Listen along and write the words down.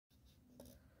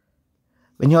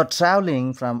When you're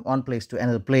traveling from one place to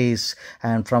another place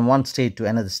and from one state to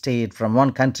another state, from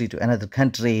one country to another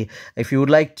country, if you would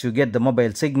like to get the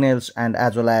mobile signals, and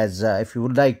as well as if you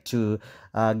would like to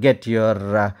get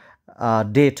your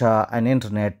data and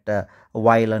internet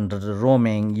while under the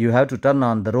roaming, you have to turn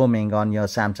on the roaming on your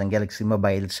Samsung Galaxy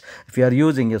mobiles. If you are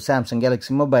using your Samsung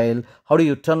Galaxy mobile, how do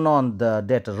you turn on the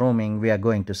data roaming? We are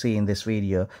going to see in this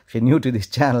video. If you're new to this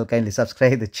channel, kindly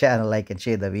subscribe the channel, like and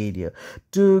share the video.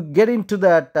 To get into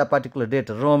that particular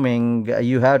data roaming,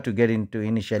 you have to get into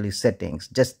initially settings.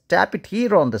 Just tap it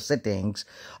here on the settings.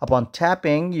 Upon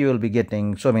tapping, you will be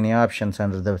getting so many options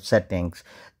under the settings.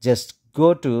 Just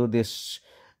go to this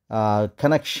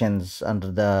connections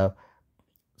under the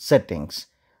settings.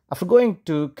 After going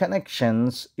to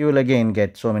connections, you will again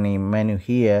get so many menu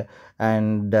here,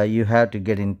 and you have to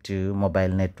get into mobile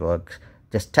networks.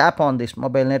 Just tap on this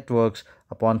mobile networks.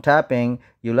 Upon tapping,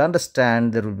 you'll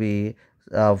understand there will be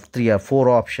 3 or 4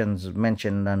 options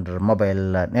mentioned under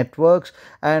mobile networks,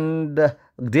 and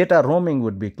data roaming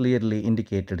would be clearly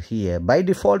indicated here. By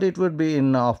default, it would be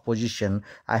in off position.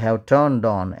 I have turned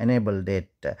on, enabled it.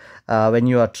 When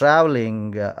you are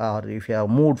traveling or if you have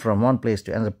moved from one place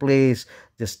to another place,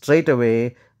 just straight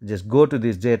away just go to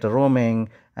this data roaming,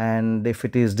 and if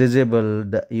it is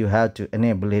disabled, you have to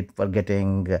enable it for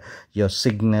getting your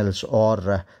signals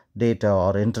or data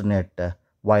or internet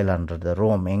while under the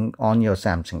roaming on your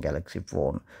Samsung Galaxy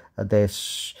phone.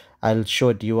 This I'll show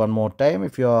it to you one more time.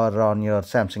 If you are on your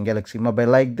Samsung Galaxy mobile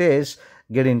like this,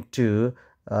 get into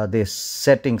this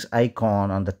settings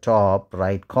icon on the top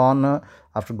right corner.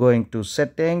 After going to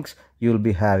settings, you'll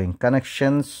be having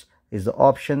connections is the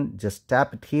option. Just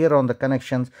tap it here on the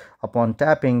connections. Upon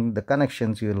tapping the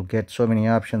connections, you will get so many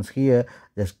options here.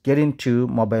 Just get into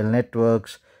mobile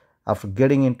networks. After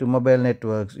getting into mobile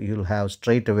networks, you'll have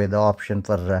straight away the option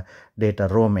for data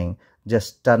roaming.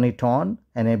 Just turn it on,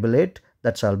 enable it.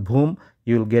 That's all. Boom,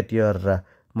 you'll get your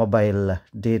mobile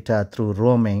data through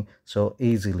roaming so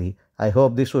easily. I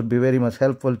hope this would be very much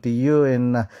helpful to you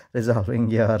in resolving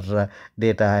your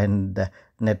data and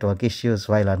network issues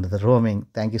while under the roaming.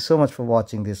 Thank you so much for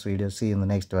watching this video. See you in the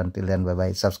next one. Till then, bye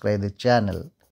bye. Subscribe the channel.